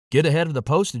Get ahead of the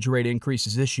postage rate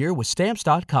increases this year with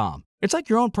Stamps.com. It's like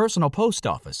your own personal post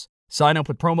office. Sign up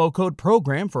with promo code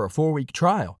PROGRAM for a 4-week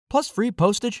trial, plus free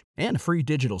postage and a free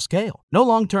digital scale. No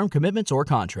long-term commitments or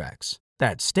contracts.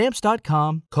 That's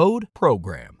Stamps.com, code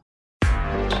PROGRAM.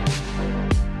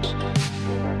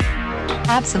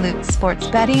 Absolute sports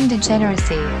betting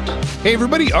degeneracy. Hey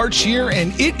everybody, Arch here,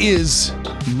 and it is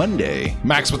Monday.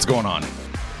 Max, what's going on?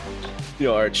 You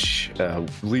know, Arch,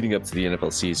 leading up to the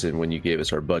NFL season, when you gave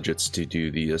us our budgets to do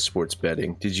the sports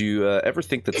betting, did you ever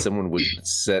think that someone would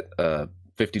set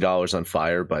 $50 on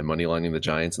fire by moneylining the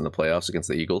Giants in the playoffs against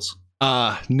the Eagles?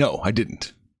 No, I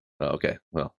didn't. Oh, okay,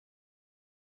 well,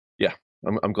 yeah,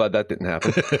 I'm glad that didn't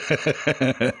happen.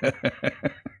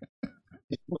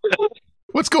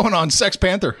 What's going on, Sex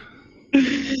Panther?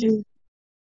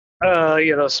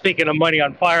 Speaking of money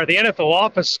on fire, the NFL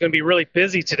office is going to be really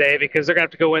busy today because they're going to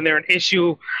have to go in there and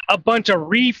issue a bunch of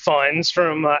refunds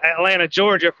from Atlanta,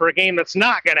 Georgia for a game that's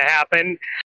not going to happen.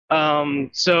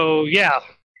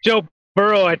 Joe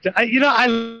Burrow, Maybe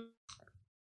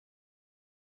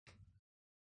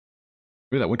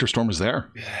that winter storm was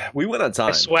there. We went on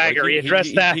time. Swagger, he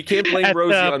addressed that. He can't blame at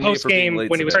Rosie on me for being post-game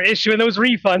late when he was today. issuing those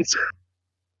refunds.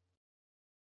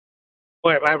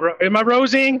 Wait, am I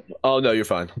Rosie? Oh, no, you're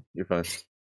fine. You're fine.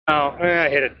 Oh, I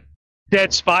hit it.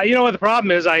 Dead spot. You know what the problem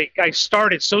is? I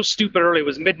started so stupid early. It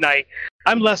was midnight.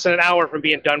 I'm less than an hour from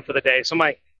being done for the day. So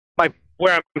my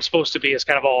where I'm supposed to be is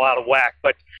kind of all out of whack.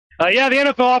 But the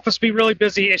NFL office will be really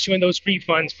busy issuing those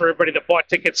refunds for everybody that bought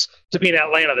tickets to be in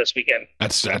Atlanta this weekend.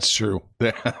 That's true.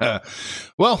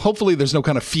 Well, hopefully there's no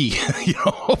kind of fee.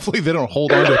 Hopefully they don't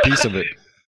hold on to a piece of it.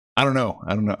 I don't know.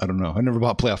 I never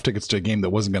bought playoff tickets to a game that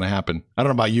wasn't going to happen. I don't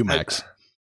know about you, Max.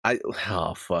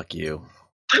 Fuck you.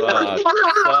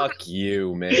 Fuck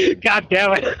you, man. God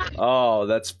damn it. Oh,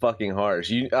 that's fucking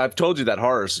harsh. I've told you that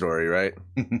horror story, right?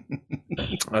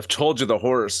 I've told you the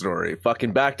horror story.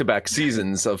 Fucking back-to-back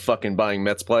seasons of fucking buying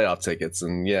Mets playoff tickets,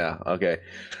 and yeah, okay.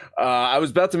 I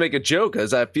was about to make a joke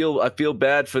as I feel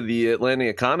bad for the Atlanta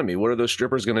economy. What are those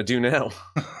strippers going to do now?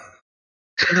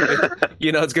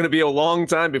 It's going to be a long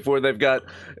time before they've got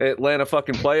Atlanta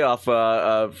fucking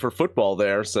playoff for football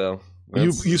there. So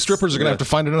you strippers are going to have to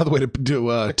find another way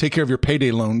to take care of your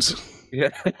payday loans. Yeah.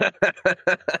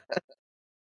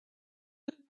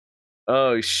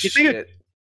 Oh shit.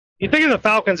 You think if the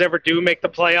Falcons ever do make the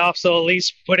playoffs, they'll at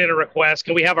least put in a request?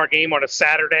 Can we have our game on a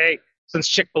Saturday since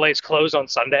Chick-fil-A's closed on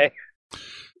Sunday?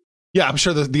 Yeah, I'm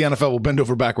sure the NFL will bend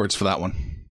over backwards for that one.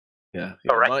 Yeah,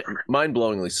 right.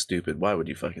 Mind-blowingly stupid. Why would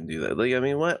you fucking do that? Like, I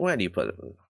mean, why do you put it?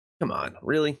 Come on,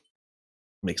 really?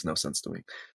 Makes no sense to me.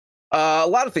 A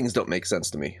lot of things don't make sense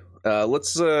to me.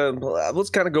 Let's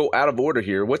kind of go out of order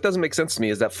here. What doesn't make sense to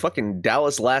me is that fucking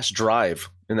Dallas last drive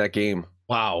in that game.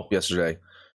 Wow. Yesterday.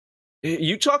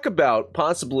 You talk about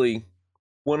possibly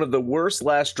one of the worst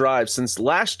last drives since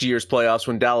last year's playoffs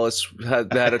when Dallas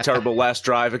had a terrible last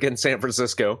drive against San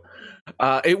Francisco.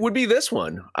 It would be this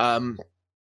one.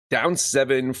 Down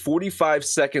 7, 45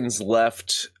 seconds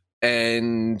left,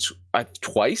 and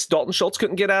twice Dalton Schultz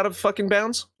couldn't get out of fucking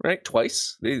bounds, right?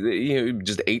 Twice.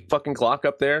 Just ate fucking clock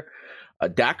up there.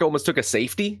 Dak almost took a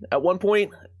safety at one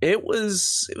point. It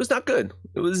was not good.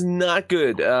 It was not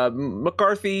good.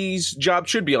 McCarthy's job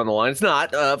should be on the line. It's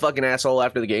not. Fucking asshole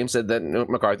after the game said that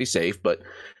McCarthy's safe, but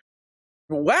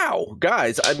wow,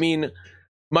 guys, I mean,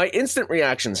 my instant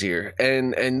reactions here,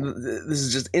 and this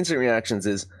is just instant reactions,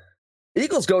 is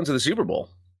Eagles going to the Super Bowl.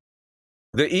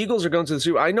 The Eagles are going to the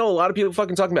Super Bowl. I know a lot of people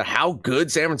fucking talking about how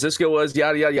good San Francisco was,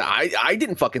 yada, yada, yada. I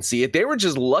didn't fucking see it. They were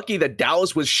just lucky that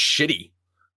Dallas was shitty,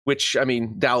 which, I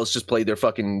mean, Dallas just played their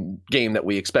fucking game that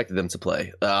we expected them to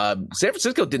play. San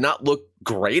Francisco did not look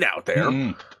great out there.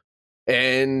 Mm-hmm.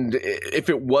 And if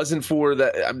it wasn't for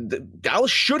that,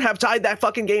 Dallas should have tied that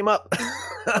fucking game up.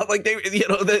 Like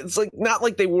it's like not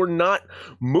like they were not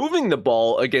moving the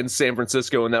ball against San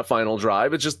Francisco in that final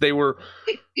drive. It's just they were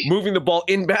moving the ball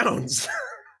inbounds.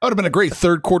 That would have been a great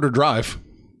third quarter drive.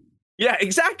 Yeah,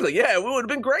 exactly. Yeah, it would have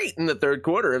been great in the third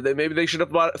quarter. Maybe they should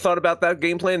have thought about that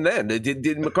game plan then.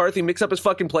 Did McCarthy mix up his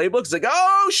fucking playbook? It's like,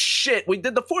 oh shit, we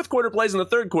did the fourth quarter plays in the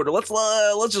third quarter. Let's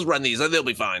just run these. They'll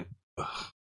be fine.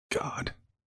 God.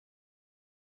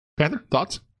 Panther,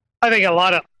 thoughts? I think a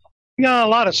lot of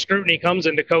scrutiny comes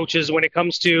into coaches when it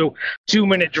comes to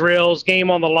 2-minute drills, game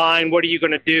on the line. What are you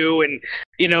going to do? And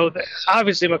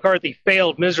obviously McCarthy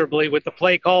failed miserably with the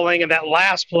play calling and that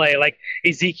last play. Like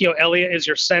Ezekiel Elliott is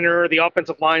your center, the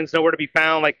offensive line's nowhere to be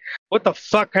found. Like, what the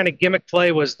fuck kind of gimmick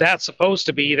play was that supposed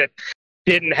to be that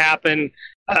didn't happen?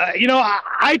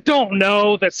 I don't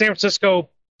know that San Francisco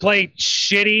played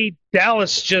shitty.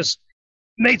 Dallas just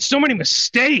made so many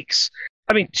mistakes.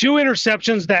 two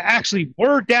interceptions that actually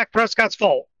were Dak Prescott's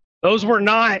fault. Those were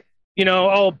not,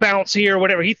 bounce here,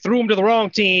 whatever. He threw them to the wrong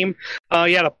team.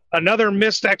 He had another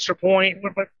missed extra point,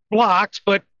 blocked,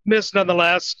 but missed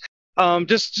nonetheless.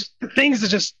 Just things that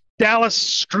just Dallas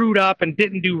screwed up and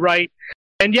didn't do right.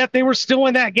 And yet they were still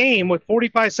in that game with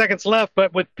 45 seconds left,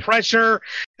 but with pressure,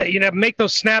 make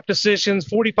those snap decisions,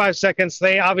 45 seconds.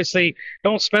 They obviously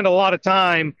don't spend a lot of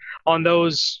time on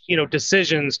those,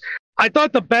 decisions. I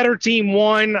thought the better team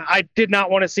won. I did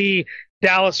not want to see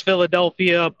Dallas,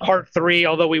 Philadelphia, part 3,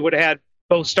 although we would have had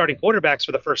both starting quarterbacks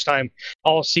for the first time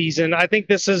all season. I think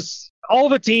this is all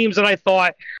the teams that I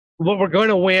thought were going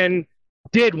to win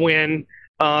did win.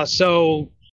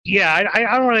 Yeah, I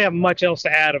don't really have much else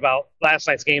to add about last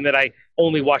night's game that I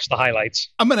only watched the highlights.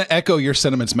 I'm going to echo your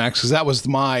sentiments, Max, because that was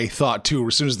my thought too.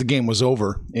 As soon as the game was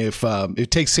over, if it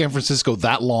takes San Francisco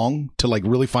that long to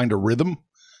really find a rhythm,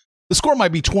 the score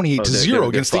might be 28-0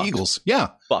 against the Eagles. Yeah,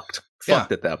 fucked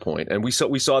at that point. And we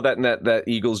saw that in that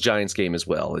Eagles Giants game as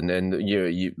well. And then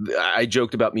I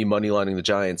joked about me moneylining the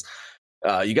Giants.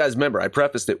 You guys remember, I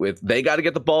prefaced it with, they got to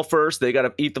get the ball first. They got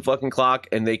to eat the fucking clock,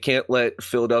 and they can't let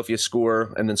Philadelphia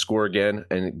score and then score again.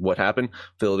 And what happened?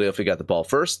 Philadelphia got the ball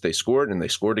first. They scored, and they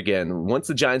scored again. Once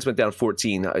the Giants went down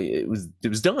 14, it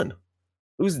was done.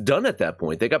 It was done at that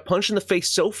point. They got punched in the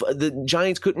face the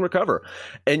Giants couldn't recover.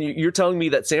 And you're telling me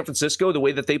that San Francisco, the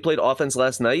way that they played offense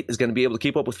last night, is going to be able to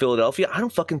keep up with Philadelphia? I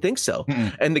don't fucking think so.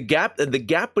 Mm-mm. And the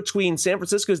gap between San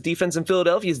Francisco's defense and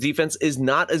Philadelphia's defense is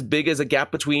not as big as a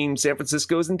gap between San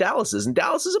Francisco's and Dallas's. And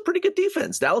Dallas is a pretty good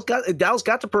defense. Dallas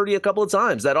got to Purdy a couple of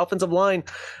times. That offensive line,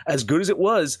 as good as it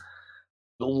was,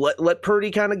 let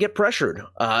Purdy kind of get pressured.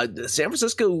 San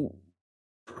Francisco,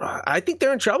 I think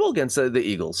they're in trouble against the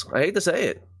Eagles. I hate to say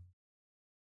it.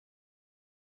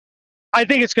 I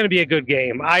think it's going to be a good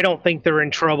game. I don't think they're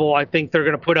in trouble. I think they're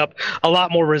going to put up a lot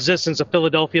more resistance to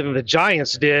Philadelphia than the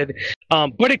Giants did.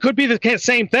 But it could be the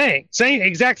same thing,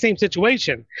 exact same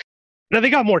situation. Now, they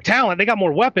got more talent, they got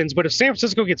more weapons, but if San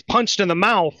Francisco gets punched in the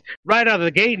mouth right out of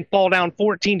the gate and fall down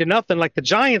 14-0 like the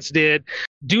Giants did,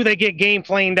 do they get game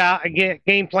planned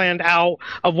out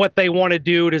of what they want to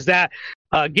do? Does that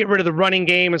get rid of the running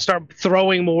game and start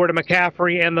throwing more to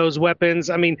McCaffrey and those weapons?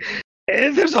 I mean,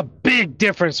 there's a big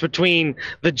difference between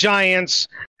the Giants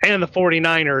and the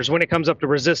 49ers when it comes up to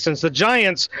resistance. The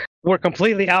Giants were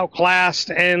completely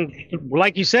outclassed, and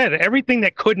like you said, everything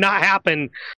that could not happen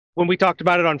when we talked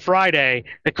about it on Friday,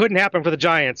 that couldn't happen for the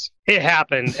Giants, it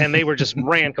happened, and they were just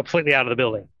ran completely out of the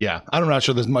building. Yeah, I'm not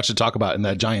sure there's much to talk about in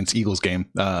that Giants-Eagles game.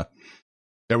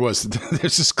 There's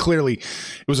just clearly,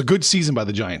 it was a good season by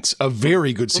the Giants, a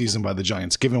very good season by the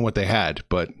Giants, given what they had,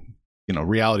 but,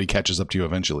 reality catches up to you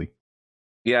eventually.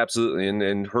 Yeah, absolutely.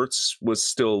 And Hurts was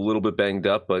still a little bit banged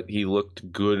up, but he looked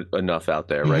good enough out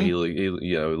there, right? Mm-hmm.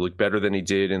 He looked better than he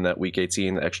did in that week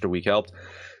 18. The extra week helped.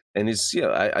 And he's,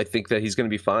 I think that he's going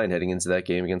to be fine heading into that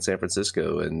game against San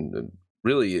Francisco. And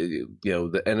really,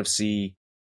 the NFC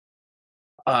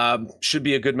should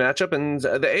be a good matchup, and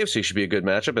the AFC should be a good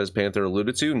matchup, as Panther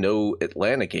alluded to. No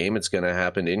Atlanta game. It's going to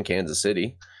happen in Kansas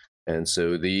City. And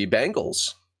so the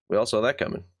Bengals, we all saw that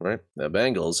coming, right? The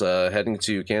Bengals heading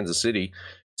to Kansas City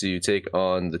to take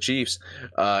on the Chiefs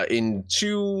in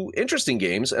two interesting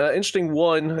games. Interesting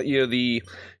one, the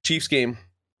Chiefs game,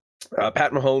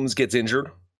 Pat Mahomes gets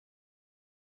injured.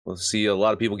 We'll see a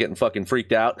lot of people getting fucking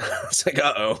freaked out. It's like,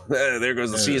 there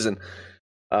goes the season.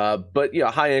 But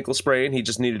high ankle sprain. He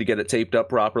just needed to get it taped up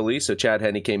properly. So Chad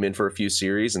Henne came in for a few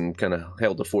series and kind of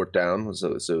held the fort down.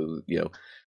 So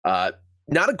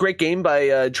not a great game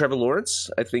by Trevor Lawrence.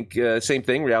 I think same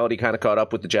thing. Reality kind of caught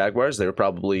up with the Jaguars. They were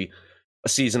probably a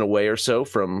season away or so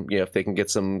from if they can get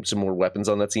some more weapons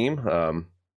on that team.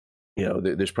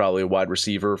 There's probably a wide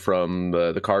receiver from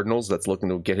the Cardinals that's looking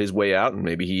to get his way out, and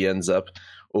maybe he ends up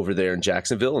over there in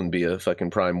Jacksonville and be a fucking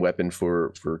prime weapon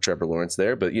for Trevor Lawrence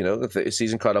there. But the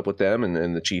season caught up with them,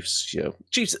 and the Chiefs,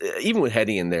 Chiefs, even with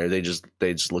Hetty in there, they just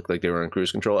looked like they were on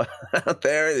cruise control out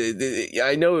there.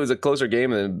 I know it was a closer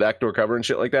game and backdoor cover and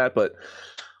shit like that, but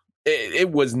it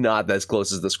was not as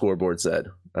close as the scoreboard said.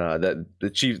 That the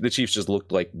Chiefs just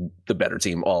looked like the better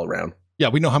team all around. Yeah,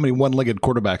 we know how many one-legged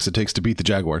quarterbacks it takes to beat the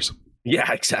Jaguars.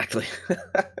 Yeah, exactly.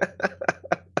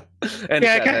 And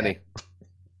Henny.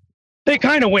 They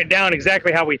kind of went down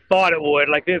exactly how we thought it would.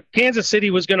 Like, if Kansas City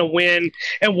was going to win,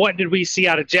 and what did we see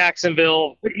out of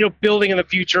Jacksonville? Building in the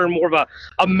future, more of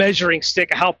a measuring stick.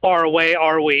 How far away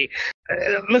are we?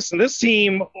 Listen, this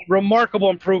team, remarkable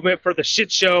improvement for the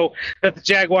shit show that the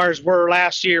Jaguars were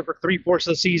last year for 3/4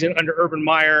 of the season under Urban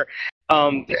Meyer.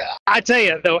 I tell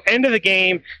you, though, end of the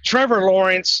game, Trevor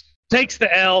Lawrence takes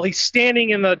the L. He's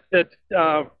standing in the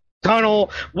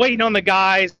tunnel, waiting on the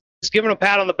guys, giving them a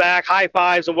pat on the back, high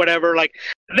fives and whatever. Like,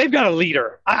 they've got a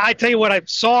leader. I tell you what, I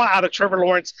saw out of Trevor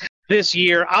Lawrence this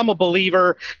year. I'm a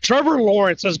believer. Trevor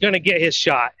Lawrence is going to get his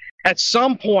shot. At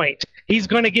some point, he's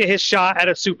going to get his shot at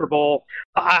a Super Bowl.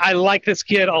 I like this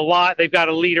kid a lot. They've got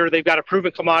a leader. They've got a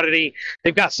proven commodity.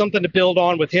 They've got something to build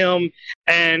on with him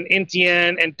and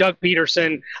Etienne and Doug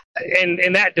Peterson. And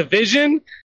in that division,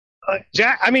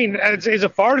 is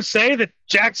it far to say that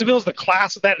Jacksonville's the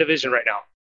class of that division right now?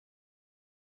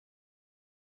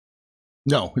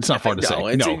 No, it's not far to say.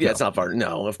 It's not far.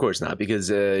 No, of course not, because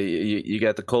you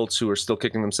got the Colts who are still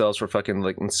kicking themselves for fucking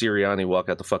like when Sirianni walk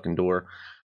out the fucking door.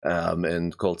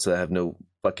 And Colts that have no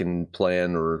fucking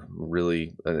plan or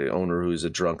really an owner who's a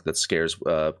drunk that scares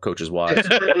coaches' wives.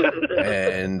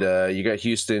 And you got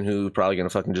Houston, who probably going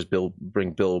to fucking just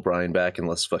bring Bill O'Brien back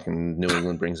unless fucking New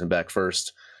England brings him back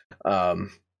first.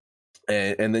 And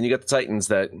then you got the Titans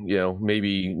that,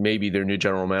 maybe their new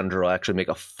general manager will actually make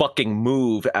a fucking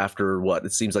move after what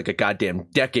it seems like a goddamn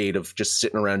decade of just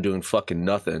sitting around doing fucking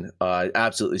nothing. It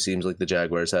absolutely seems like the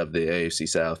Jaguars have the AFC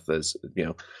South as,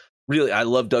 really, I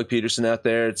love Doug Peterson out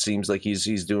there. It seems like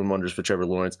he's doing wonders for Trevor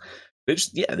Lawrence. They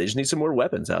just need some more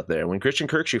weapons out there. When Christian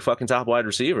Kirk's your fucking top wide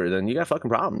receiver, then you got fucking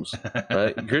problems.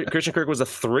 Right? Christian Kirk was a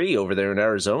 3 over there in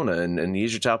Arizona, and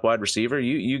he's your top wide receiver.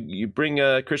 You bring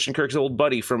Christian Kirk's old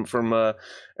buddy from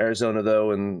Arizona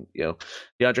though, and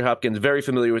DeAndre Hopkins, very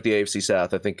familiar with the AFC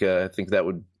South. I think that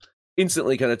would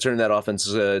instantly kind of turn that offense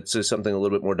to something a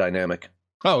little bit more dynamic.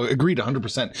 Oh, agreed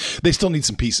 100%. They still need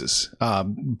some pieces.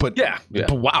 But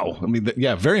wow. I mean,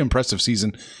 very impressive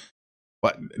season.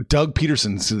 But Doug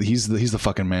Peterson, he's the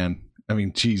fucking man. I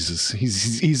mean, Jesus,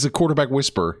 he's a quarterback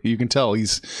whisperer. You can tell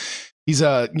he's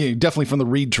definitely from the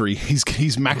reed tree. He's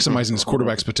maximizing his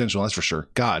quarterback's potential. That's for sure.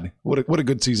 God, what a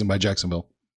good season by Jacksonville.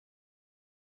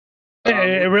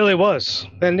 It really was.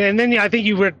 And then I think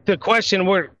the question,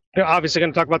 we're obviously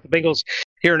going to talk about the Bengals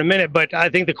here in a minute, but I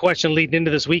think the question leading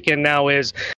into this weekend now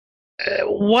is,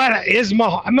 what is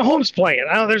Mahomes playing?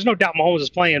 There's no doubt Mahomes is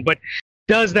playing, but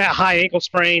does that high ankle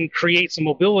sprain create some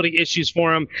mobility issues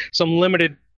for him, some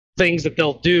limited things that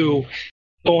they'll do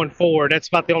going forward? That's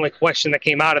about the only question that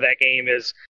came out of that game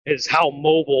is how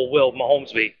mobile will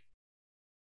Mahomes be?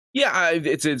 Yeah,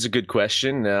 it's a good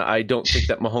question. I don't think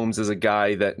that Mahomes is a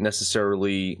guy that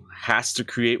necessarily has to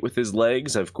create with his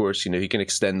legs. Of course, he can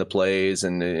extend the plays,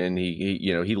 and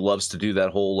he loves to do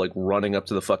that whole like running up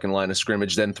to the fucking line of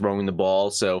scrimmage, then throwing the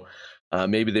ball. So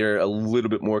maybe they're a little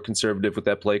bit more conservative with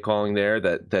that play calling there.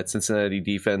 That Cincinnati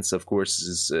defense, of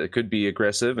course, could be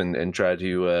aggressive and try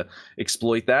to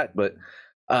exploit that. But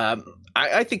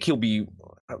I think he'll be,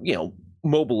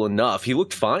 mobile enough. He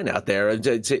looked fine out there.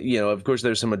 Of course,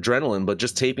 there's some adrenaline, but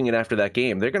just taping it after that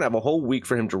game, they're going to have a whole week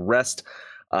for him to rest.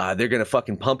 They're going to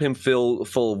fucking pump him full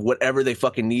of whatever they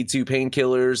fucking need to,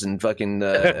 painkillers and fucking,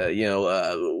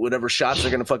 whatever shots they're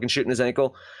going to fucking shoot in his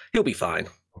ankle. He'll be fine.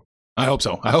 I hope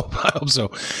so. I hope so.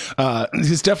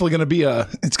 It's definitely going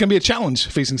to be a challenge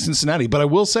facing Cincinnati, but I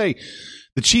will say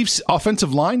the Chiefs'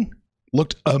 offensive line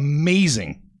looked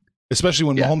amazing. Especially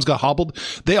when Mahomes got hobbled,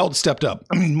 they all stepped up.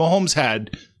 I mean, Mahomes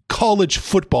had college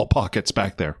football pockets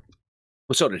back there.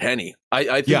 Well, so did Henny.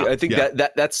 I think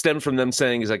that stemmed from them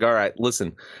saying, he's like, all right,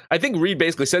 listen. I think Reed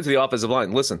basically said to the offensive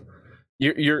line, listen,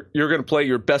 you're going to play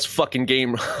your best fucking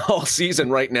game all season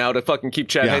right now to fucking keep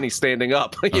Chad Henne standing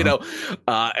up,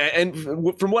 and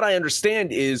from what I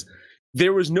understand is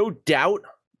there was no doubt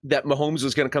that Mahomes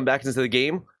was going to come back into the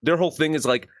game. Their whole thing is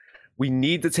like, we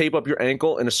need to tape up your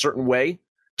ankle in a certain way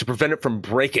to prevent it from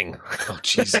breaking. Oh,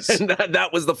 Jesus. And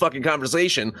that was the fucking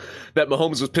conversation that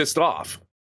Mahomes was pissed off.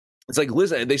 It's like,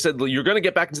 listen, they said, you're going to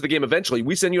get back into the game eventually.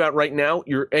 We send you out right now,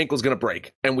 your ankle's going to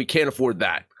break, and we can't afford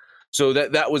that. So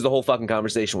that was the whole fucking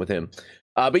conversation with him.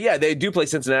 But yeah, they do play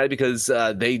Cincinnati because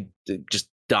they just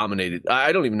dominated.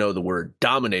 I don't even know the word.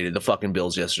 Dominated the fucking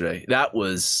Bills yesterday. That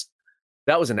was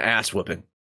an ass whooping.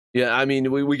 Yeah, I mean,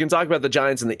 we can talk about the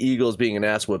Giants and the Eagles being an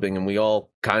ass whipping, and we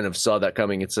all kind of saw that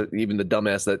coming. It's even the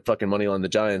dumbass that fucking money on the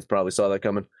Giants probably saw that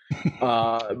coming.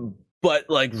 But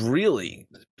like, really,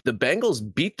 the Bengals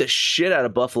beat the shit out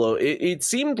of Buffalo. It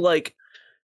seemed like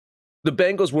the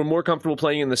Bengals were more comfortable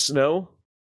playing in the snow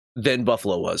than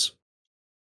Buffalo was.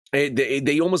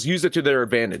 They almost used it to their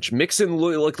advantage. Mixon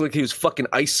looked like he was fucking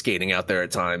ice skating out there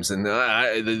at times, and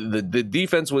the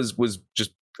defense was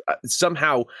just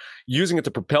somehow using it to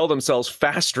propel themselves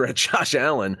faster at Josh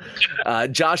Allen.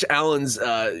 Josh Allen's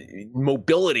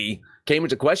mobility came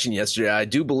into question yesterday. I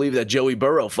do believe that Joey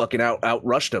Burrow fucking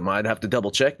outrushed him. I'd have to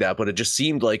double check that, but it just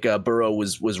seemed like Burrow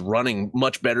was running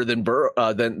much better than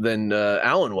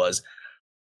Allen was.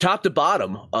 top to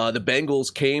bottom, the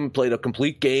Bengals played a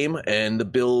complete game, and the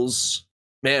Bills,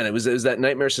 man, it was that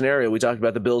nightmare scenario. We talked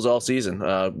about the Bills all season.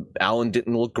 Allen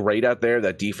didn't look great out there.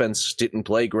 That defense didn't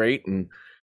play great, and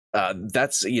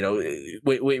that's,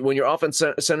 when your offense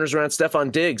centers around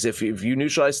Stephon Diggs, if you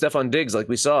neutralize Stephon Diggs like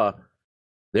we saw,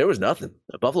 there was nothing.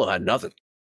 Buffalo had nothing.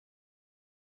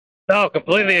 No,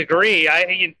 completely agree.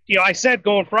 I said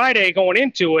going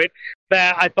into it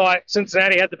that I thought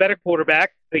Cincinnati had the better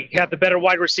quarterback, they had the better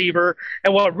wide receiver,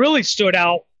 and what really stood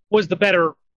out was the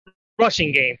better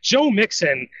rushing game. Joe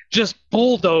Mixon just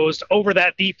bulldozed over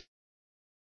that deep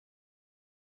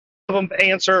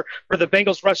answer for the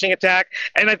Bengals rushing attack.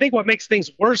 And I think what makes things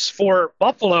worse for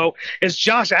Buffalo is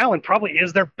Josh Allen probably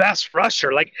is their best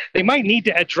rusher. Like, they might need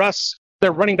to address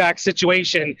their running back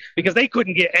situation because they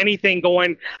couldn't get anything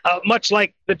going, much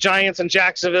like the Giants and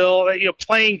Jacksonville,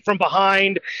 playing from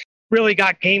behind, really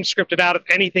got game scripted out of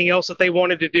anything else that they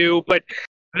wanted to do. But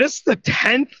this is the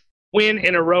 10th win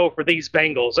in a row for these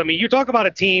Bengals. I mean, you talk about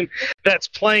a team that's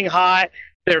playing hot.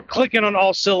 They're clicking on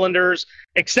all cylinders,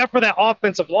 except for that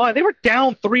offensive line. They were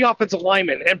down 3 offensive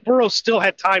linemen, and Burrow still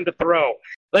had time to throw.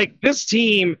 Like, this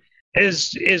team is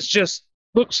just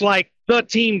looks like the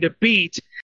team to beat.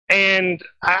 And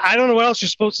I don't know what else you're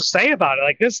supposed to say about it.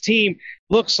 Like, this team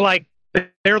looks like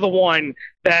they're the one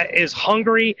that is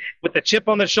hungry with the chip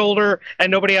on the shoulder, and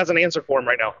nobody has an answer for them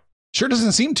right now. Sure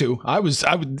doesn't seem to.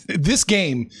 This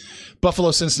game,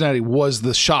 Buffalo-Cincinnati, was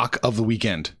the shock of the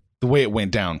weekend, the way it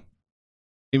went down.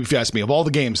 If you ask me, of all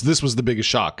the games, this was the biggest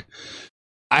shock.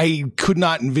 I could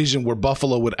not envision where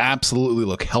Buffalo would absolutely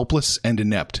look helpless and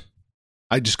inept.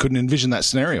 I just couldn't envision that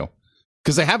scenario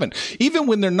because they haven't. Even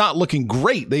when they're not looking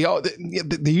great, they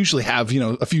usually have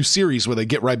a few series where they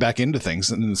get right back into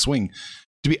things and in the swing.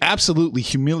 To be absolutely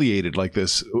humiliated like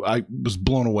this, I was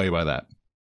blown away by that.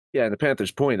 Yeah, and the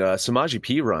Panthers' point, Samaje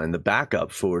Perine, the backup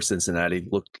for Cincinnati,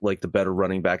 looked like the better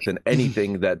running back than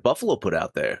anything that Buffalo put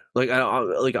out there. Like,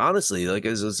 honestly, like,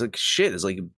 it's like shit. It's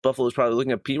like Buffalo's probably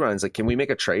looking at Perine. It's like, can we make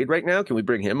a trade right now? Can we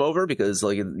bring him over? Because,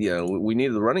 like, we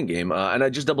needed the running game. And I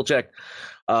just double checked.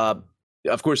 Of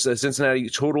course, Cincinnati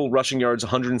total rushing yards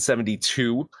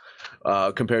 172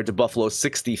 compared to Buffalo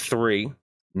 63.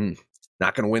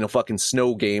 Not going to win a fucking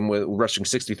snow game with rushing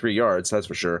 63 yards, that's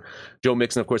for sure. Joe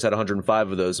Mixon, of course, had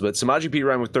 105 of those. But Samaje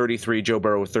Perine with 33, Joe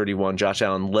Burrow with 31. Josh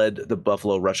Allen led the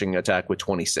Buffalo rushing attack with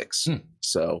 26.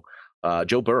 So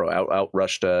Joe Burrow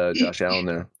out-rushed Josh Allen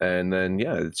there. And then,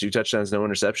 2 touchdowns, no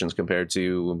interceptions compared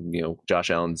to, Josh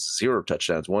Allen's 0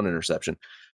 touchdowns, 1 interception.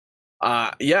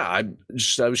 I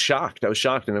was shocked.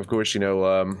 And, of course,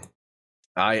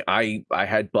 I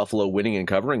had Buffalo winning and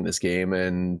covering this game,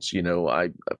 and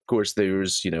of course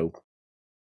there's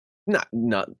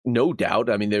not no doubt.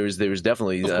 I mean, there was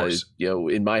definitely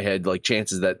in my head, like,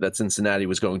 chances that Cincinnati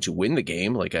was going to win the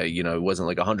game. Like, it wasn't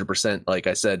like 100%. Like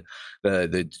I said,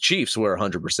 the Chiefs were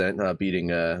 100% beating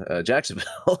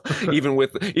Jacksonville.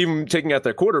 even taking out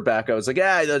their quarterback, I was like,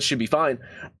 that should be fine.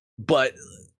 But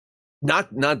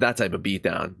not that type of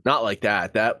beatdown. Not like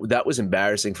that. That was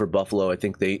embarrassing for Buffalo. I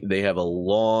think they have a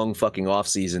long fucking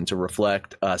offseason to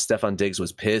reflect. Stephon Diggs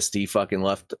was pissed. He fucking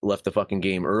left the fucking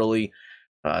game early.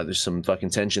 There's some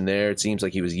fucking tension there. It seems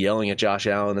like he was yelling at Josh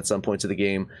Allen at some points of the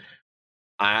game.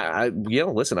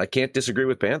 Listen, I can't disagree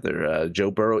with Panther. Joe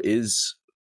Burrow is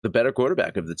the better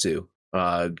quarterback of the two.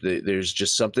 There's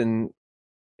just something,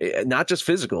 not just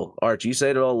physical. Arch, you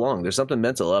said it all along. There's something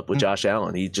mental up with Josh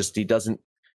Allen. He doesn't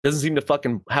seem to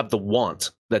fucking have the want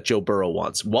that Joe Burrow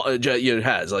wants. It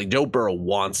has. Like, Joe Burrow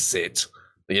wants it.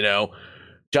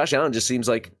 Josh Allen just seems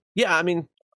like, I'm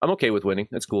okay with winning.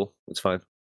 It's cool. It's fine.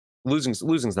 Losing's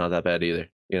not that bad either.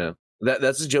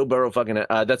 That's the Joe Burrow fucking.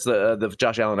 That's the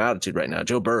Josh Allen attitude right now.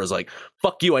 Joe Burrow's like,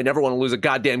 fuck you. I never want to lose a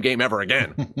goddamn game ever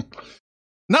again.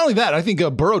 Not only that, I think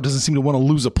Burrow doesn't seem to want to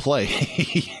lose a play.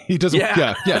 He doesn't.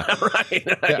 Yeah.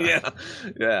 Right.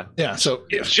 Yeah. So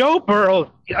Joe Burrow,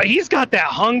 he's got that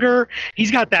hunger. He's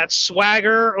got that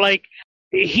swagger. Like,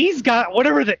 he's got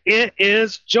whatever the it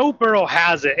is. Joe Burrow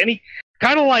has it, and he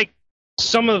kind of like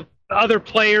some of the other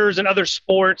players in other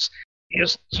sports. You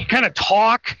kind of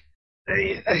talk.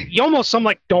 You almost some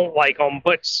like don't like him,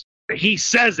 but he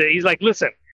says it. He's like,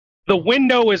 listen, the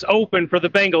window is open for the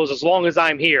Bengals as long as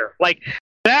I'm here. Like,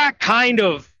 that kind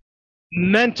of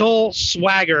mental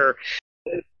swagger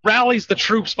rallies the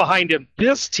troops behind him.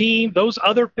 This team, those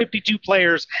other 52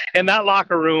 players in that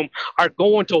locker room are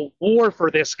going to war for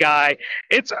this guy.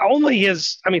 It's only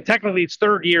technically it's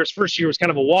 3rd year. His 1st year was kind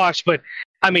of a wash, but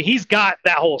he's got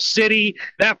that whole city,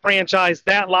 that franchise,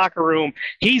 that locker room.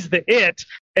 He's the it.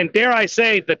 And dare I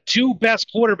say, the 2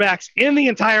 best quarterbacks in the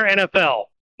entire NFL,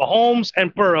 Mahomes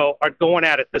and Burrow, are going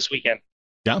at it this weekend.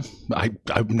 Yeah, I'm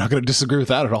not going to disagree with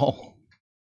that at all.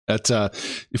 That's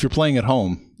if you're playing at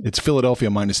home, it's Philadelphia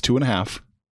 -2.5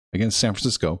 against San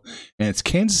Francisco, and it's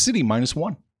Kansas City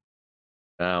 -1.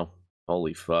 Wow,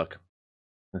 holy fuck!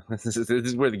 This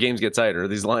is where the games get tighter.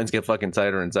 These lines get fucking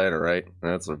tighter and tighter, right?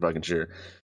 That's for fucking sure.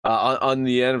 On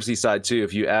the NFC side too,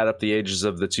 if you add up the ages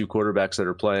of the two quarterbacks that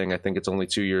are playing, I think it's only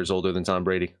 2 years older than Tom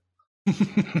Brady.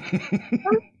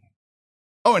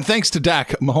 Oh, and thanks to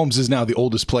Dak, Mahomes is now the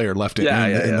oldest player left in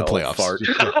the playoffs.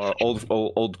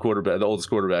 Old quarterback, the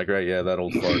oldest quarterback, right? Yeah, that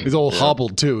old fart. He's all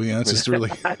hobbled too. Yeah, it's just really.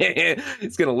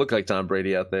 It's gonna look like Tom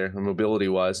Brady out there, mobility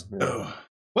wise. Yeah.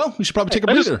 Well, we should probably take a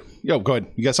breather. Yo, go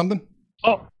ahead. You got something?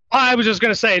 Oh, I was just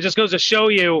going to say, it just goes to show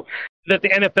you that the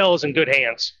NFL is in good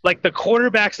hands. Like the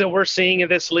quarterbacks that we're seeing in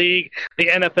this league, the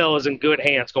NFL is in good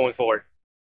hands going forward.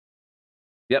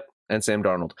 Yep, and Sam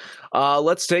Darnold.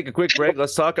 Let's take a quick break.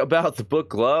 Let's talk about the book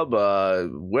club.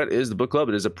 What is the book club?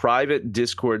 It is a private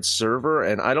Discord server,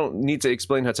 and I don't need to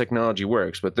explain how technology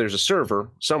works, but there's a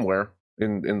server somewhere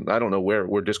in I don't know where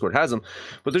Discord has them,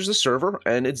 but there's a server,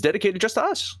 and it's dedicated just to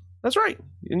us. That's right.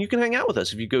 And you can hang out with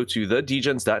us if you go to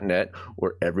thedgens.net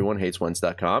or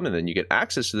everyonehateswentz.com, and then you get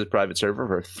access to the private server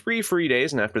for 3 free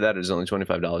days. And after that, it is only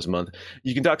 $25 a month.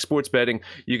 You can talk sports betting.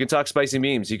 You can talk spicy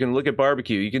memes. You can look at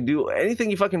barbecue. You can do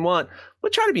anything you fucking want.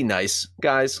 But try to be nice,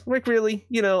 guys. Like, really,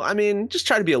 just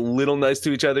try to be a little nice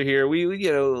to each other here.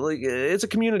 It's a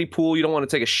community pool. You don't want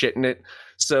to take a shit in it.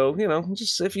 So,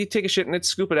 just if you take a shit in it,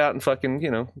 scoop it out and fucking,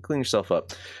 clean yourself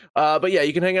up. But yeah,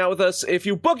 you can hang out with us if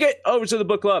you book it over to the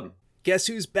book club. Guess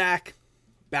who's back?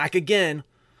 Back again.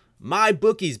 My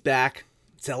bookie's back.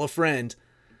 Tell a friend.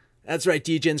 That's right,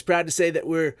 DJ's proud to say that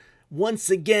we're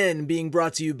once again being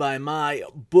brought to you by My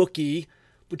Bookie.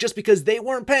 But just because they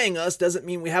weren't paying us doesn't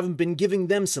mean we haven't been giving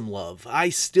them some love. I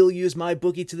still use My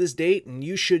Bookie to this date, and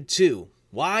you should too.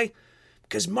 Why?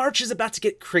 Because March is about to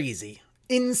get crazy.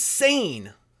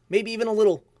 Insane. Maybe even a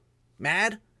little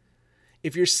mad.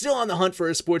 If you're still on the hunt for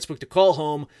a sportsbook to call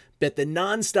home, bet the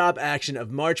non-stop action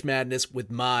of March Madness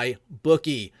with My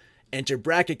Bookie. Enter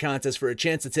bracket contests for a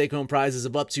chance to take home prizes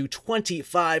of up to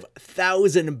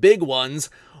 25,000 big ones,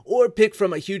 or pick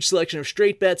from a huge selection of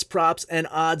straight bets, props, and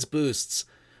odds boosts.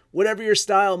 Whatever your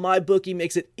style, My Bookie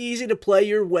makes it easy to play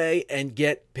your way and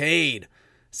get paid.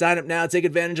 Sign up now, take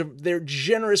advantage of their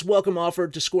generous welcome offer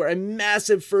to score a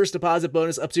massive first deposit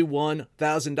bonus up to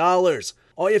 $1,000.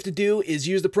 All you have to do is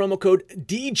use the promo code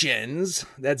DEGENS,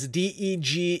 that's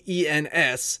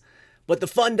DEGENS, but the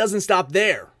fun doesn't stop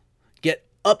there. Get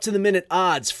up-to-the-minute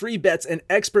odds, free bets, and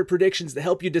expert predictions to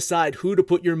help you decide who to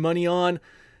put your money on.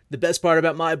 The best part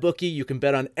about My Bookie, you can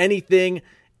bet on anything,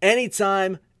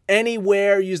 anytime,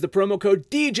 anywhere. Use the promo code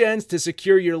DEGENS to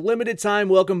secure your limited-time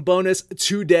welcome bonus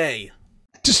today.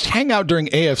 Just hang out during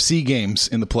AFC games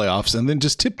in the playoffs and then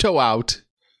just tiptoe out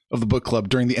of the book club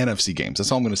during the NFC games.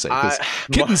 That's all I'm going to say. Because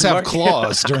kittens have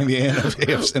claws during the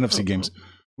NFC games.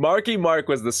 Marky Mark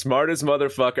was the smartest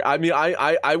motherfucker. I mean,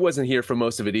 I wasn't here for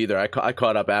most of it either. I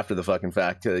caught up after the fucking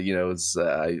fact.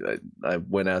 I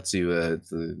went out to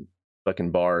the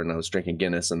fucking bar and I was drinking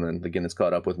Guinness, and then the Guinness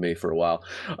caught up with me for a while.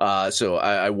 So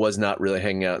I was not really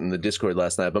hanging out in the Discord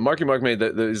last night. But Marky Mark made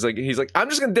he's like, I'm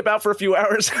just gonna dip out for a few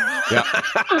hours. Yeah.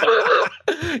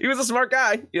 He was a smart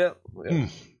guy. Yeah.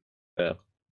 Yeah.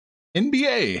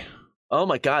 NBA. Oh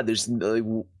my God, there's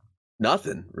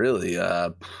nothing really. I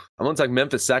want to talk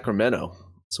Memphis, Sacramento.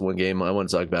 It's one game I want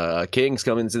to talk about. Kings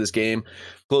come into this game,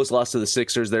 close loss to the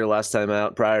Sixers their last time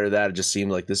out. Prior to that, it just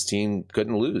seemed like this team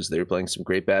couldn't lose. They were playing some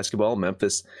great basketball.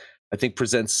 Memphis, I think,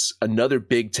 presents another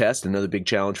big test, another big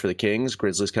challenge for the Kings.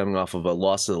 Grizzlies coming off of a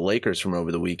loss to the Lakers from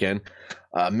over the weekend.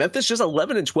 Memphis just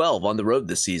 11-12 on the road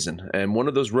this season, and one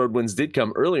of those road wins did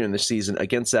come earlier in the season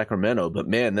against Sacramento. But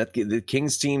man, the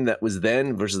Kings team that was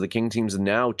then versus the King teams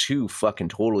now, two fucking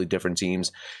totally different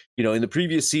teams. In the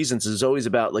previous seasons, it was always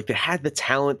about like they had the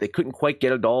talent, they couldn't quite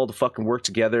get it all to fucking work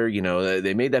together.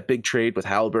 They made that big trade with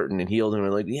Halliburton and Hield, and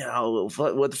we're like,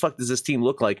 what the fuck does this team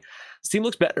look like? This team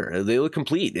looks better. They look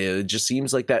complete. It just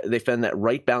seems like that they found that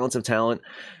right balance of talent,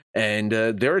 and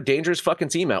they're a dangerous fucking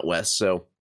team out west. So.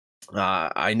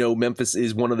 I know Memphis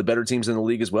is one of the better teams in the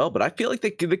league as well, but I feel like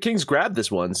the Kings grabbed this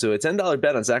one. So a $10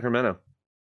 bet on Sacramento.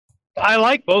 I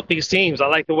like both these teams. I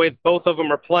like the way both of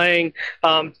them are playing.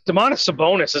 Domantas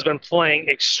Sabonis has been playing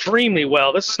extremely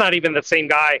well. This is not even the same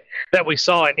guy that we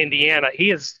saw in Indiana. He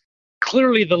is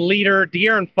clearly the leader.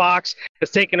 De'Aaron Fox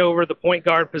has taken over the point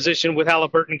guard position with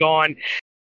Halliburton gone.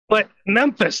 But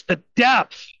Memphis, the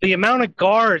depth, the amount of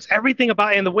guards, everything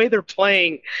about it, and the way they're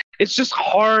playing, it's just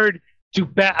hard to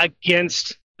bet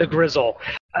against the Grizzle.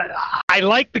 I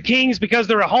like the Kings because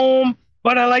they're at home,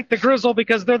 but I like the Grizzle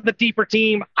because they're the deeper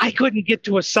team. I couldn't get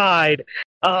to a side.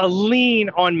 Lean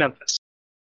on Memphis.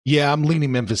 Yeah, I'm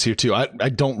leaning Memphis here too. I'm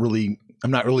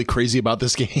not really crazy about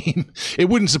this game. It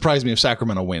wouldn't surprise me if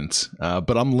Sacramento wins,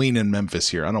 but I'm leaning Memphis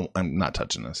here. I'm not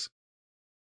touching this.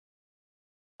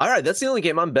 All right, that's the only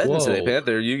game I'm betting Whoa. today,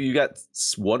 Panther. You got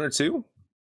one or two?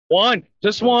 One,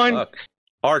 just one. Fuck.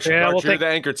 Arch, you're the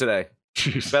anchor today.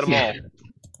 Bet them all.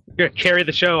 You're gonna carry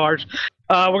the show, Arch.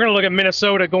 We're gonna look at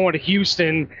Minnesota going to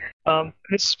Houston.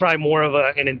 This is probably more of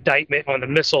an indictment on the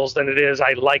missiles than it is.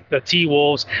 I like the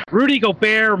T-Wolves. Rudy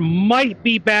Gobert might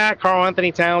be back. Karl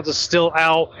Anthony Towns is still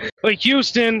out. But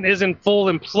Houston is in full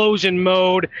implosion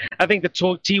mode. I think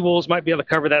the T-Wolves might be able to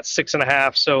cover that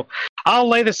 6.5. So I'll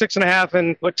lay the 6.5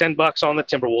 and put $10 on the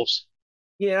Timberwolves.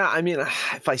 Yeah, I mean,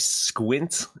 if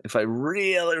I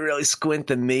really, really squint,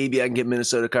 then maybe I can get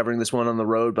Minnesota covering this one on the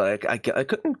road, but I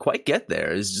couldn't quite get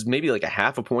there. It's just maybe like a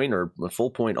half a point or a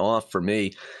full point off for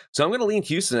me. So I'm going to lean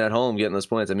Houston at home getting those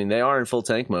points. I mean, they are in full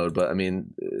tank mode, but I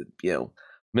mean,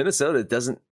 Minnesota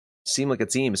doesn't seem like a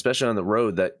team, especially on the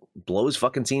road, that blows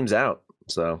fucking teams out.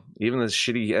 So even the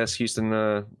shitty-ass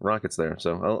Houston Rockets there.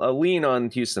 So I'll lean on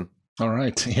Houston. All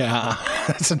right. Yeah,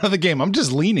 that's another game. I'm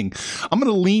just leaning. I'm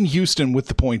going to lean Houston with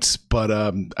the points, but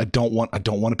I don't want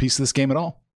a piece of this game at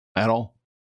all.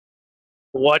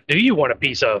 What do you want a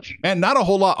piece of? And not a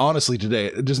whole lot, honestly,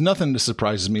 today. There's nothing that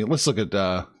surprises me. Let's look at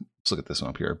this one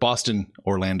up here. Boston,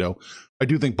 Orlando. I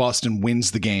do think Boston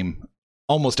wins the game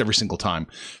almost every single time.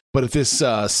 But if this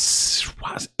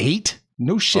 8?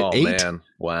 No shit, 8? Man.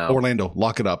 Wow. Orlando,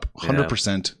 lock it up.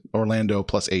 100%. Yeah. Orlando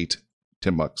plus 8.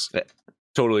 $10.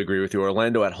 Totally agree with you.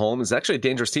 Orlando at home is actually a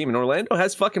dangerous team, and Orlando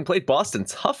has fucking played Boston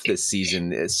tough this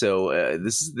season. So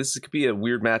this could be a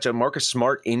weird matchup. Marcus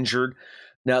Smart injured.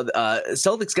 Now,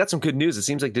 Celtics got some good news. It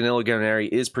seems like Danilo Gallinari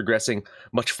is progressing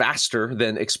much faster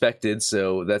than expected,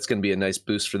 so that's going to be a nice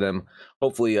boost for them,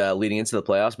 hopefully leading into the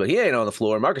playoffs. But he ain't on the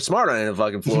floor. Marcus Smart ain't on the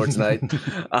fucking floor tonight.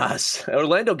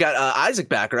 Orlando got Isaac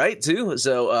back, right, too?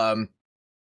 So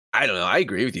I don't know. I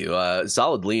agree with you.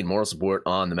 Solid lead, moral support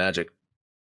on the Magic.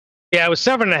 Yeah, it was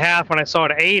 7.5 when I saw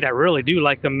it 8. I really do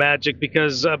like the Magic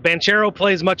because Banchero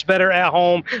plays much better at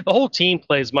home. The whole team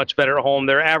plays much better at home.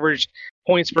 Their average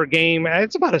points per game,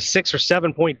 it's about a 6 or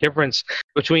 7 point difference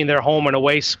between their home and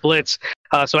away splits.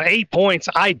 So 8 points,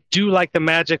 I do like the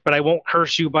Magic, but I won't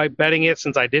curse you by betting it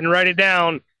since I didn't write it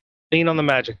down. Lean on the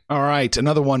Magic. All right,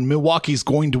 another one. Milwaukee's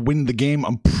going to win the game,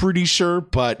 I'm pretty sure,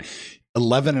 but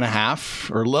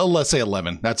 11.5, or let's say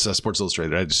 11. That's Sports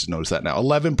Illustrated. I just noticed that now.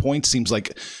 11 points seems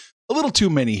like a little too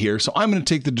many here, so I'm going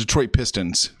to take the Detroit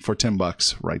Pistons for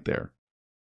 $10 right there.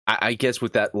 I guess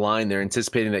with that line, they're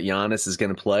anticipating that Giannis is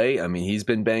going to play. I mean, he's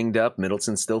been banged up.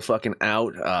 Middleton's still fucking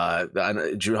out.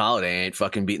 Drew Holiday ain't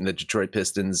fucking beating the Detroit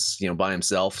Pistons, by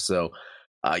himself. So,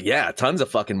 yeah, tons of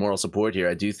fucking moral support here.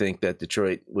 I do think that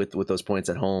Detroit, with those points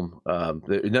at home,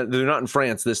 they're not in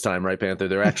France this time, right, Panther?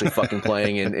 They're actually fucking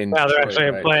playing in no, they're Detroit, actually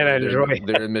right? playing in Detroit.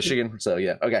 They're in Michigan. So,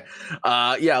 yeah, okay.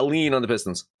 Yeah, lean on the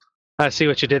Pistons. I see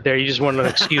what you did there. You just wanted an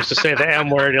excuse to say the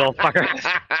M word, you little fucker.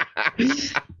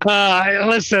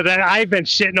 Listen, I've been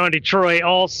shitting on Detroit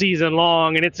all season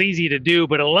long, and it's easy to do,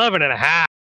 but 11.5. I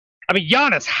mean,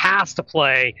 Giannis has to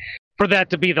play for that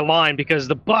to be the line because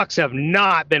the Bucks have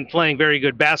not been playing very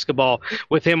good basketball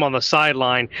with him on the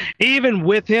sideline. Even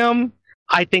with him,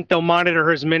 I think they'll monitor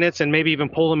his minutes and maybe even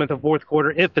pull him in the fourth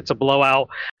quarter if it's a blowout.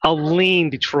 I'll lean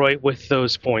Detroit with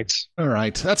those points. All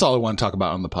right. That's all I want to talk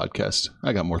about on the podcast.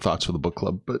 I got more thoughts for the book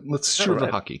club, but let's show the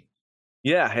hockey.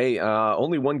 Yeah. Hey,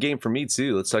 only one game for me,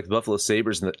 too. Let's talk the Buffalo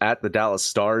Sabres at the Dallas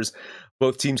Stars.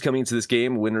 Both teams coming into this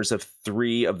game, winners of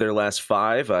 3 of their last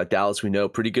 5. Dallas, we know,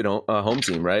 pretty good home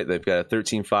team, right? They've got a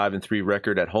 13-5-3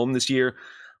 record at home this year.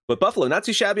 But Buffalo, not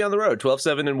too shabby on the road,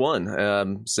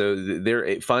 12-7-1. So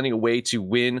they're finding a way to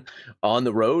win on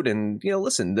the road. And,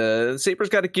 listen, the Sabres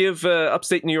got to give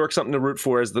upstate New York something to root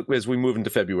for as we move into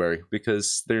February,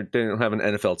 because they don't have an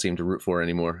NFL team to root for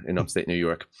anymore in upstate New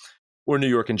York, or New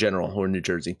York in general, or New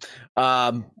Jersey.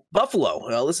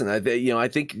 Buffalo, listen, I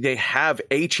think they have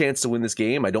a chance to win this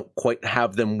game. I don't quite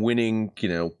have them winning,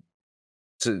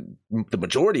 to the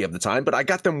majority of the time, but I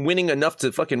got them winning enough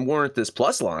to fucking warrant this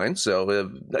plus line. So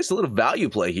nice little value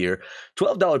play here.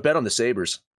 $12 bet on the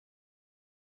Sabres.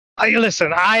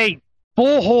 I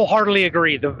wholeheartly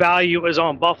agree. The value is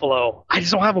on Buffalo. I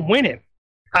just don't have them winning.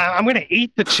 I'm going to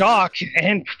eat the chalk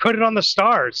and put it on the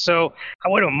Stars. So I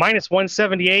went to minus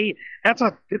 178.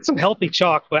 It's some healthy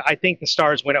chalk, but I think the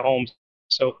Stars win at home.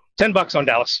 So $10 on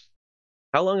Dallas.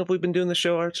 How long have we been doing the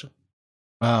show, Arch?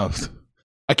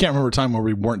 I can't remember a time where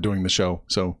we weren't doing the show.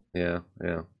 So yeah.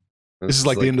 This is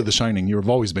like the end of The Shining. You have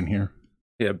always been here.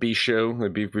 Yeah, B show, the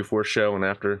B before show and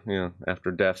after, after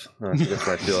death. That's what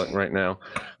I feel like right now.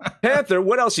 Panther,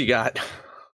 what else you got?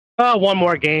 One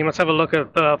more game. Let's have a look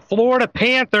at the Florida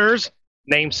Panthers,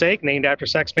 namesake, named after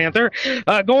Sex Panther,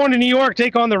 going to New York,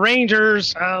 take on the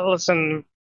Rangers. Listen,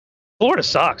 Florida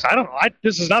sucks.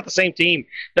 This is not the same team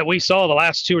that we saw the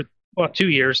last 2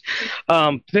 years.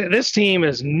 This team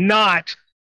is not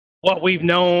what we've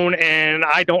known, and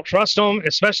I don't trust them,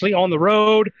 especially on the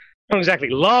road. I don't exactly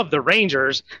love the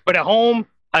Rangers, but at home,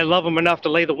 I love them enough to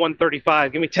lay the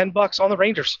 135. Give me $10 on the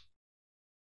Rangers.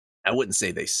 I wouldn't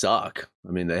say they suck.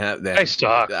 I mean, they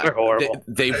suck. They're horrible.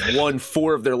 They've won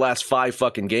 4 of their last 5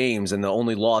 fucking games, and the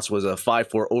only loss was a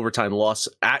 5-4 overtime loss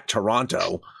at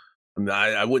Toronto. I mean,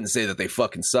 I wouldn't say that they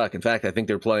fucking suck. In fact, I think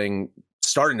they're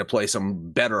starting to play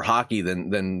some better hockey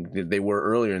than they were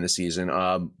earlier in the season.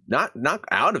 Not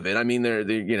out of it. I mean,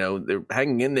 they're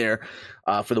hanging in there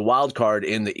for the wild card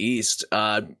in the East.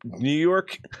 New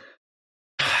York.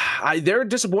 They're a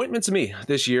disappointment to me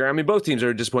this year. I mean, both teams are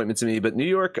a disappointment to me, but New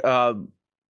York,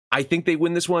 I think they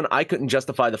win this one. I couldn't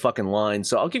justify the fucking line,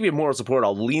 so I'll give you moral support.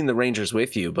 I'll lean the Rangers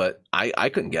with you, but I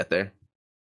couldn't get there.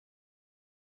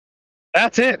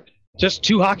 That's it. Just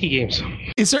 2 hockey games.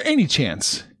 Is there any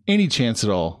chance at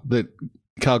all that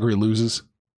Calgary loses?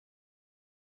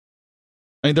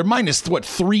 I mean, they're minus,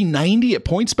 390 at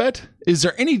PointsBet? Is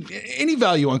there any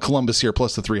value on Columbus here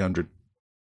plus the 300?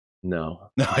 No.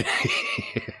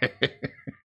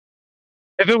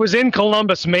 If it was in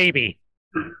Columbus, maybe.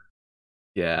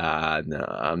 Yeah,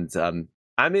 no.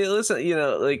 I mean, listen,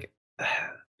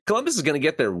 Columbus is going to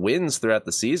get their wins throughout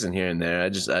the season here and there. I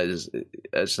just don't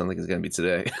think it's going to be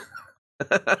today.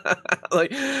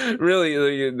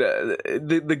 Really,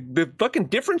 the fucking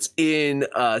difference in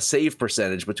save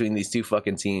percentage between these two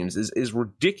fucking teams is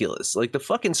ridiculous. Like, the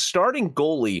fucking starting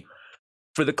goalie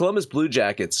for the Columbus Blue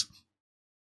Jackets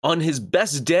on his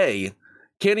best day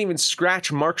can't even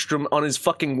scratch Markstrom on his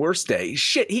fucking worst day.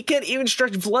 Shit, he can't even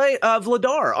stretch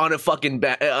Vladar on a fucking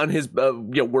on his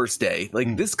worst day.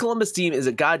 Like, this Columbus team is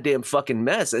a goddamn fucking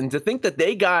mess. And to think that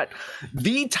they got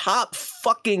the top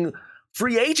fucking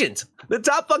free agent, went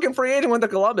to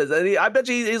Columbus. And I bet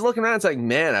you he's looking around and saying,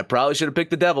 man, I probably should have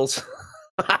picked the Devils.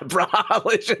 I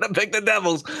probably should have picked the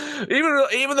Devils.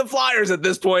 Even the Flyers at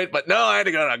this point, but no, I had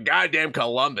to go to goddamn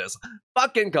Columbus.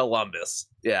 Fucking Columbus.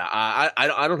 Yeah,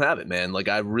 I don't have it, man. Like,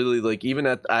 I really, like, even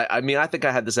at, I mean, I think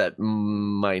I had this at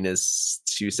minus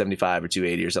 275 or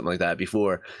 280 or something like that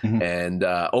before, and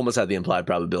almost had the implied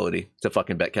probability to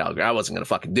fucking bet Calgary. I wasn't going to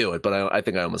fucking do it, but I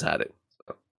think I almost had it.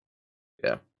 So,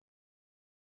 yeah.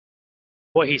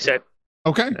 What he said.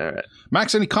 Okay. All right.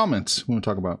 Max, any comments we want to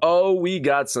talk about? Oh, we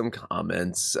got some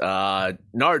comments.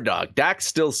 Nard Dog, Dak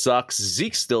still sucks.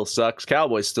 Zeke still sucks.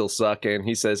 Cowboys still suck. And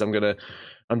he says, I'm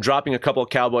dropping a couple of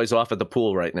Cowboys off at the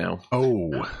pool right now.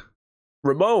 Oh.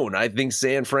 Ramon, I think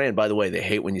San Fran, by the way, they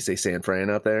hate when you say San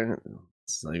Fran out there.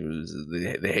 Like,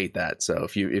 they hate that. So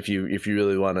if you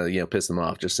really want to piss them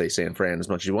off, just say San Fran as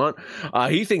much as you want.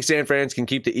 He thinks San Fran can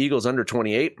keep the Eagles under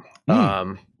 28.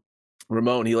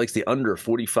 Ramon, he likes the under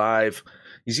 45.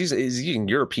 He's using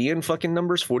European fucking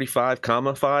numbers,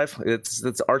 45,5.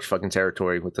 That's arch fucking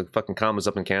territory with the fucking commas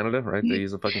up in Canada, right? They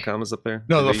use the fucking commas up there.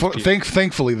 No,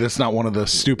 thankfully that's not one of the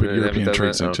stupid European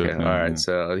traits into it. All right,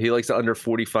 so he likes the under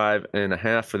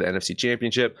 45.5 for the NFC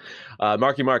Championship.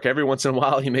 Marky Mark, every once in a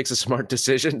while he makes a smart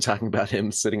decision, talking about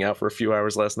him sitting out for a few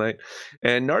hours last night.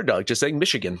 And Nardog just saying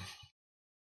Michigan.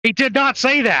 He did not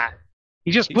say that. He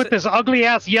just put this ugly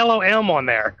ass yellow M on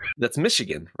there. That's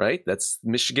Michigan, right? That's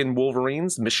Michigan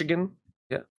Wolverines. Michigan.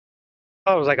 Yeah.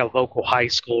 Oh, it was like a local high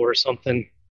school or something.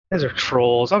 These are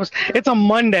trolls. It's a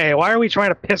Monday. Why are we trying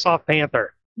to piss off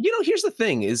Panther? Here's the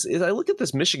thing: is I look at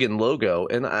this Michigan logo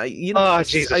and I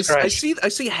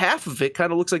see half of it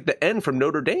kind of looks like the N from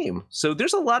Notre Dame. So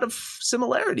there's a lot of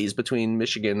similarities between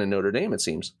Michigan and Notre Dame, it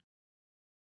seems.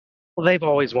 Well, they've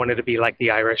always wanted to be like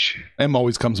the Irish. M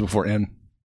always comes before N.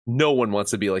 No one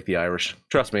wants to be like the Irish.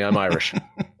 Trust me, I'm Irish.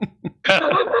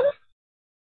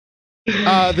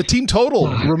 The team total,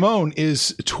 Ramon,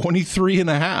 is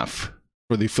 23.5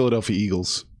 for the Philadelphia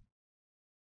Eagles.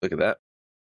 Look at that.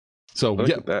 So,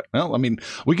 well, I mean,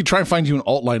 we could try and find you an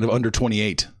alt line of under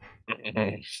 28.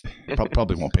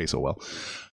 Probably won't pay so well.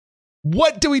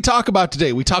 What do we talk about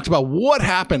today? We talked about what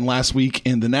happened last week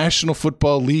in the National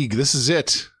Football League. This is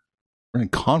it. We're in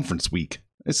conference week.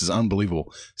 This is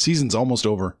unbelievable. Season's almost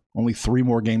over. Only 3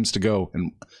 more games to go.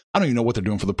 And I don't even know what they're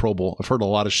doing for the Pro Bowl. I've heard a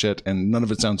lot of shit, and none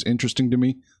of it sounds interesting to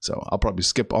me. So I'll probably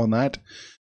skip on that.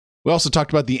 We also talked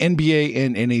about the NBA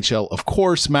and NHL. Of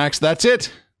course, Max, that's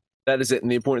it. That is it. And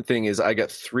the important thing is I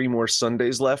got 3 more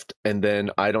Sundays left, and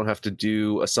then I don't have to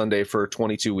do a Sunday for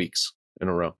 22 weeks. in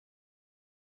a row.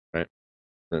 Right?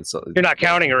 And so You're not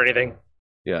counting or anything.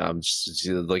 yeah, I'm just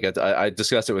like I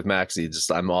discussed it with Maxie.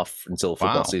 Just I'm off until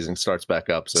football season starts back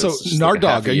up. So it's just like a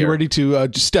half Nardog, a are you year. ready to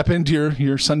just step into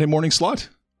your Sunday morning slot?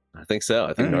 I think so.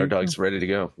 I think All right. Nardog's ready to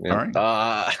go. Yeah. All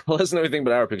right. Let us know anything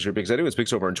but our picture because I do his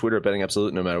picks over on Twitter at Betting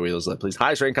Absolute. No matter where you listen, please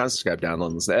highest rank, constant, subscribe, download,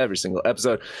 and listen to every single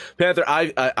episode. Panther,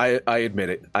 I admit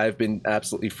it. I've been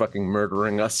absolutely fucking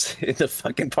murdering us in the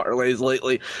fucking parlays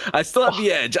lately. I still have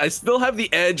the edge. I still have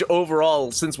the edge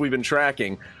overall since we've been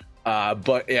tracking.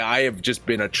 But yeah, I have just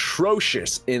been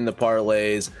atrocious in the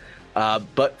parlays.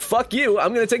 But fuck you.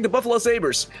 I'm going to take the Buffalo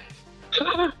Sabres.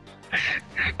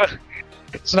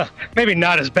 It's maybe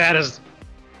not as bad as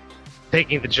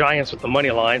taking the Giants with the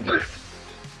money line.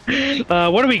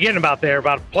 What are we getting about there?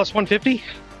 About plus 150?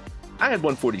 I had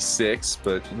 146,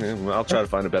 but I'll try to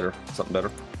find something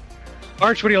better.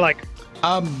 Arch, what do you like?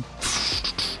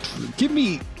 Give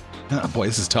me. Oh boy,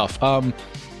 this is tough. I'll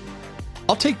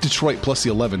take Detroit plus the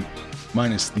 11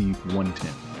 minus the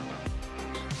 110.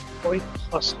 Detroit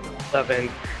plus 11.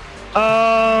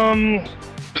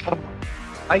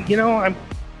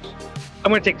 I'm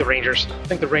going to take the Rangers. I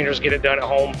think the Rangers get it done at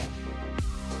home.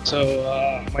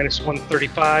 So minus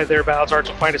 135 thereabouts. Arch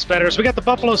will find us better. So we got the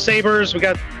Buffalo Sabres. We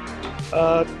got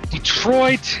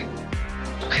Detroit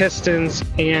Pistons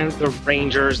and the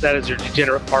Rangers. That is your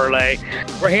degenerate parlay.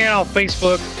 We're here on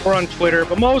Facebook, we're on Twitter,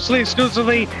 but mostly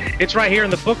exclusively it's right here in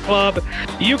the book club.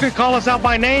 You can call us out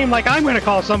by name, like I'm going to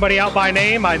call somebody out by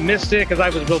name. I missed it because I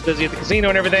was real busy at the casino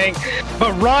and everything.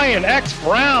 But Ryan X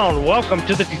Brown, welcome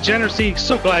to the Degeneracy.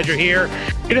 So glad you're here.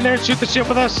 Get in there and shoot the shit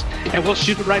with us, and we'll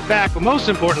shoot it right back. But most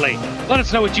importantly, let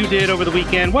us know what you did over the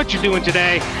weekend, what you're doing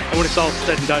today, and when it's all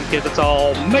said and done, kids, it's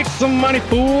all make some money,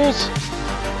 fools.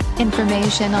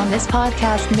 Information on this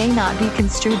podcast may not be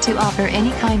construed to offer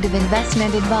any kind of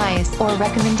investment advice or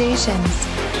recommendations.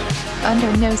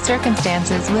 Under no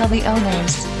circumstances will the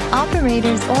owners,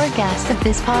 operators, or guests of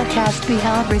this podcast be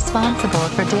held responsible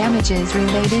for damages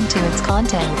related to its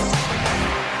contents.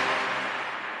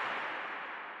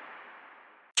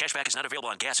 Cashback is not available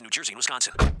on gas in New Jersey and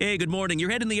Wisconsin. Hey, good morning.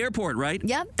 You're heading to the airport, right?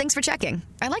 Yep, thanks for checking.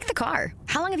 I like the car.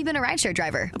 How long have you been a rideshare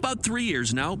driver? About 3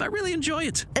 years now. I really enjoy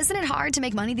it. Isn't it hard to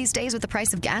make money these days with the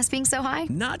price of gas being so high?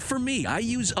 Not for me. I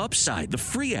use Upside, the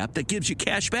free app that gives you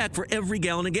cash back for every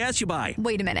gallon of gas you buy.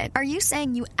 Wait a minute. Are you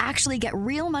saying you actually get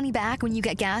real money back when you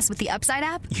get gas with the Upside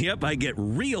app? Yep, I get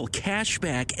real cash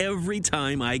back every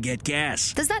time I get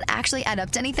gas. Does that actually add up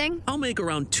to anything? I'll make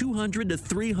around $200 to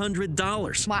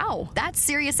 $300. Wow, that's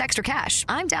serious extra cash.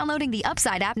 I'm downloading the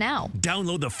Upside app now.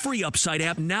 Download the free Upside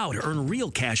app now to earn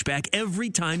real cash back every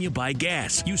time you buy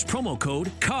gas. Use promo code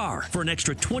CAR for an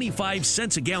extra 25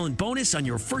 cents a gallon bonus on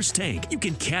your first tank. You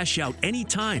can cash out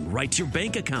anytime right to your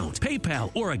bank account,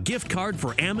 PayPal, or a gift card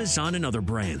for Amazon and other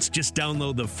brands. Just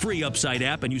download the free Upside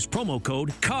app and use promo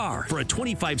code CAR for a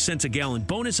 25 cents a gallon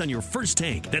bonus on your first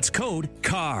tank. That's code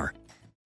CAR.